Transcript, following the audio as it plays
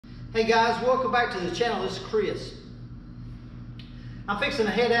Hey guys, welcome back to the channel. This is Chris. I'm fixing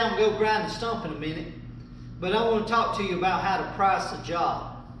to head out and go grind the stump in a minute, but I want to talk to you about how to price a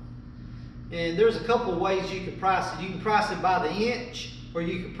job. And there's a couple of ways you can price it. You can price it by the inch, or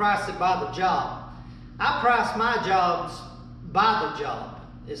you can price it by the job. I price my jobs by the job,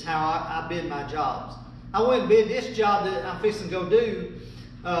 is how I bid my jobs. I went and bid this job that I'm fixing to go do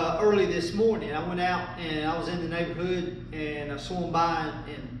early this morning. I went out and I was in the neighborhood and I swung by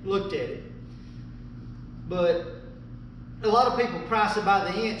and looked at it. But a lot of people price it by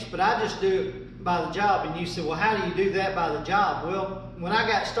the inch, but I just do it by the job. And you say, well, how do you do that by the job? Well, when I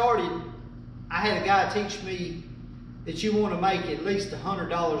got started, I had a guy teach me that you want to make at least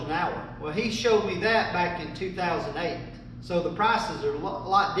 $100 an hour. Well, he showed me that back in 2008. So the prices are a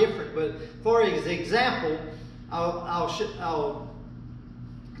lot different. But for example, I'll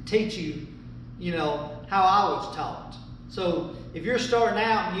teach you, how I was taught. So if you're starting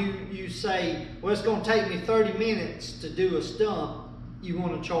out and you say, well, it's going to take me 30 minutes to do a stump, you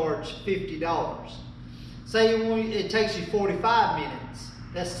want to charge $50. Say it takes you 45 minutes,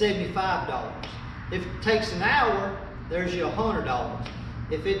 that's $75. If it takes an hour, there's you $100.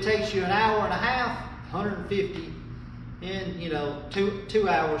 If it takes you an hour and a half, $150, and two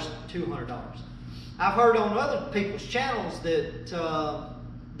hours, $200. I've heard on other people's channels that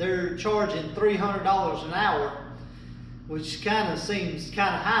they're charging $300 an hour, which kind of seems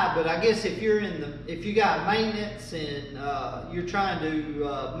kind of high. But I guess if you got maintenance and you're trying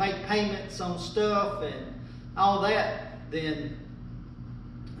to make payments on stuff and all that, then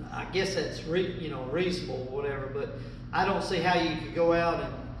I guess that's reasonable or whatever. But I don't see how you could go out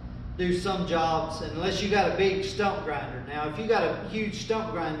and do some jobs unless you got a big stump grinder. Now, if you got a huge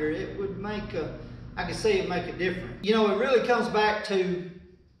stump grinder, it would make I could see it make a difference. It really comes back to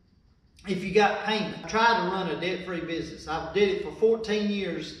if you got payment. I tried to run a debt-free business. I did it for 14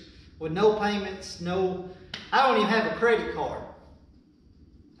 years with no payments, I don't even have a credit card.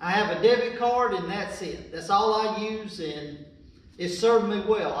 I have a debit card and that's it. That's all I use, and it served me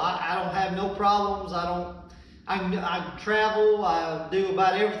well. I don't have no problems. I travel. I do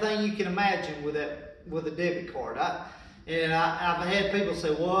about everything you can imagine with a debit card. I've had people say,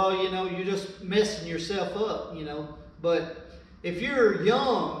 well, you're just messing yourself up, But if you're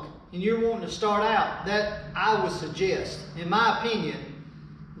young and you're wanting to start out, that I would suggest, in my opinion,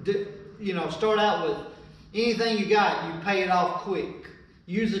 start out with anything you got, you pay it off quick.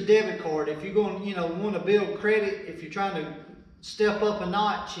 Use a debit card. If you're going, want to build credit, if you're trying to step up a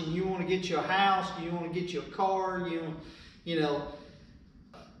notch and you want to get you a house, you want to get you a car,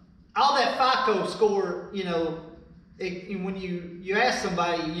 all that FICO score, when you ask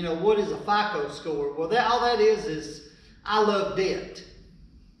somebody, what is a FICO score? Well, all that is I love debt.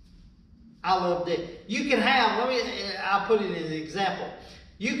 I love debt. You can have, I'll put it in an example.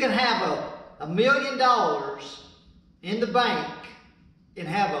 You can have $1 million in the bank and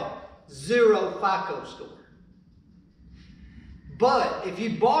have a 0 FICO score. But if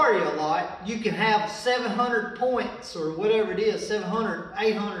you borrow a lot, you can have 700 points or whatever it is, 700,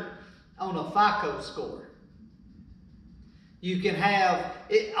 800 on a FICO score. You can have,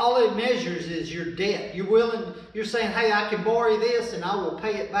 all it measures is your debt. You're saying, hey, I can borrow this and I will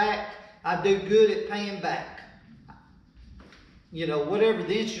pay it back. I do good at paying back. Whatever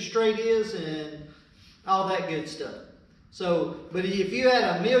the interest rate is and all that good stuff. So, but if you had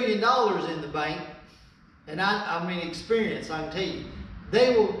 $1 million in the bank, and I mean experience, I can tell you,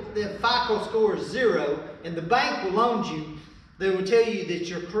 the FICO score is 0, and the bank will loan you. They will tell you that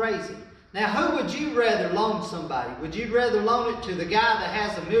you're crazy. Now, who would you rather loan somebody? Would you rather loan it to the guy that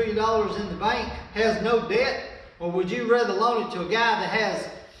has $1 million in the bank, has no debt, or would you rather loan it to a guy that has,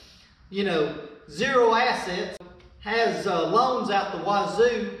 0 assets, has loans out the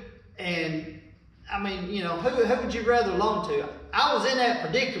wazoo, and who would you rather loan to? I was in that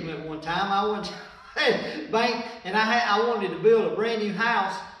predicament one time. I went to the bank and I wanted to build a brand new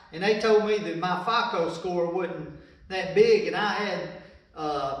house, and they told me that my FICO score wasn't that big, and I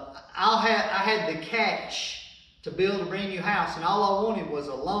had the cash to build a brand new house, and all I wanted was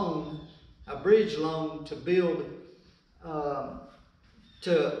a loan, a bridge loan to build,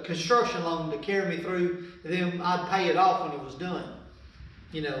 to construction loan to carry me through, and then I'd pay it off when it was done,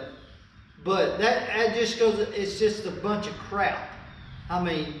 But that just goes, it's just a bunch of crap.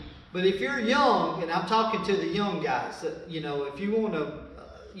 But if you're young, and I'm talking to the young guys, if you want to,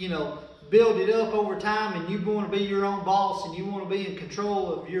 build it up over time, and you want to be your own boss, and you want to be in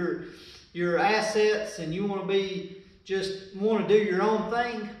control of your assets, and you want to do your own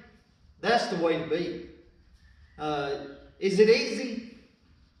thing, that's the way to be. Is it easy?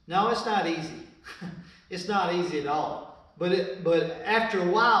 No, it's not easy. It's not easy at all. But after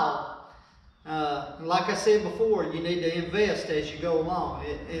a while, like I said before, you need to invest as you go along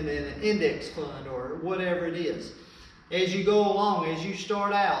in an index fund or whatever it is. As you go along, as you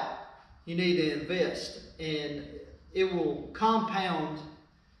start out, you need to invest, and it will compound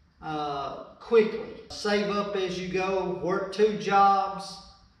quickly. Save up as you go, work 2 jobs,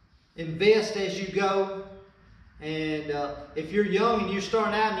 invest as you go. And if you're young and you're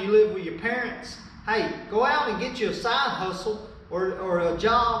starting out and you live with your parents, hey, go out and get you a side hustle or a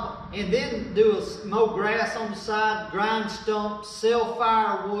job, and then mow grass on the side, grind stumps, sell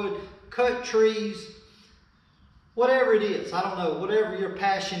firewood, cut trees, whatever it is. I don't know, whatever your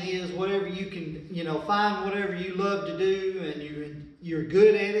passion is, whatever you can, find whatever you love to do and you're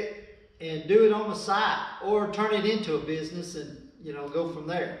good at it, and do it on the side, or turn it into a business and go from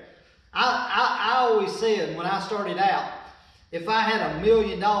there. I always said when I started out, if I had $1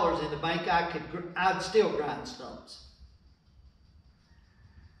 million in the bank, I'd still grind stumps.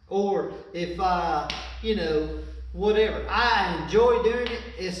 Or if whatever. I enjoy doing it.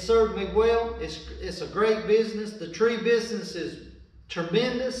 It served me well. It's a great business. The tree business is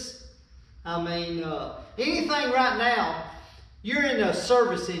tremendous. I mean, anything right now, you're in the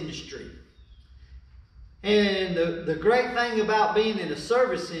service industry. And the great thing about being in the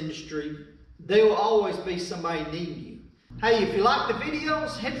service industry, there will always be somebody needing you. Hey, if you like the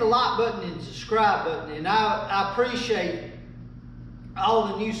videos, hit the like button and subscribe button. And I appreciate all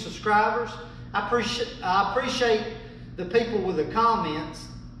the new subscribers. I appreciate the people with the comments.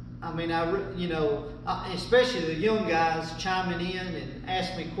 I mean, especially the young guys chiming in and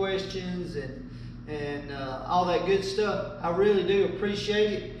asking me questions and all that good stuff. I really do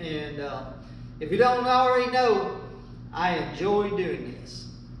appreciate it. And if you don't already know, I enjoy doing this.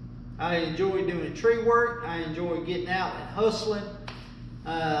 I enjoy doing tree work. I enjoy getting out and hustling.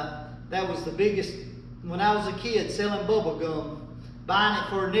 That was the biggest, when I was a kid, selling bubble gum, buying it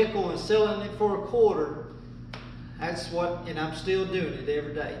for a nickel and selling it for a quarter. And I'm still doing it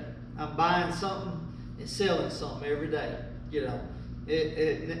every day. I'm buying something and selling something every day.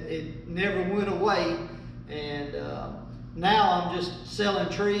 It never went away. And now I'm just selling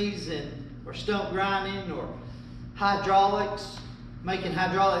trees or stump grinding or hydraulics, making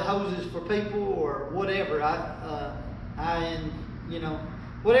hydraulic hoses for people or whatever.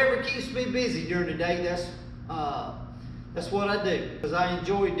 Whatever keeps me busy during the day, that's what I do, because I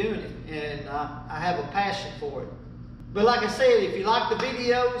enjoy doing it and I have a passion for it. But like I said, if you like the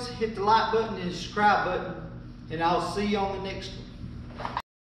videos, hit the like button and subscribe button, and I'll see you on the next one.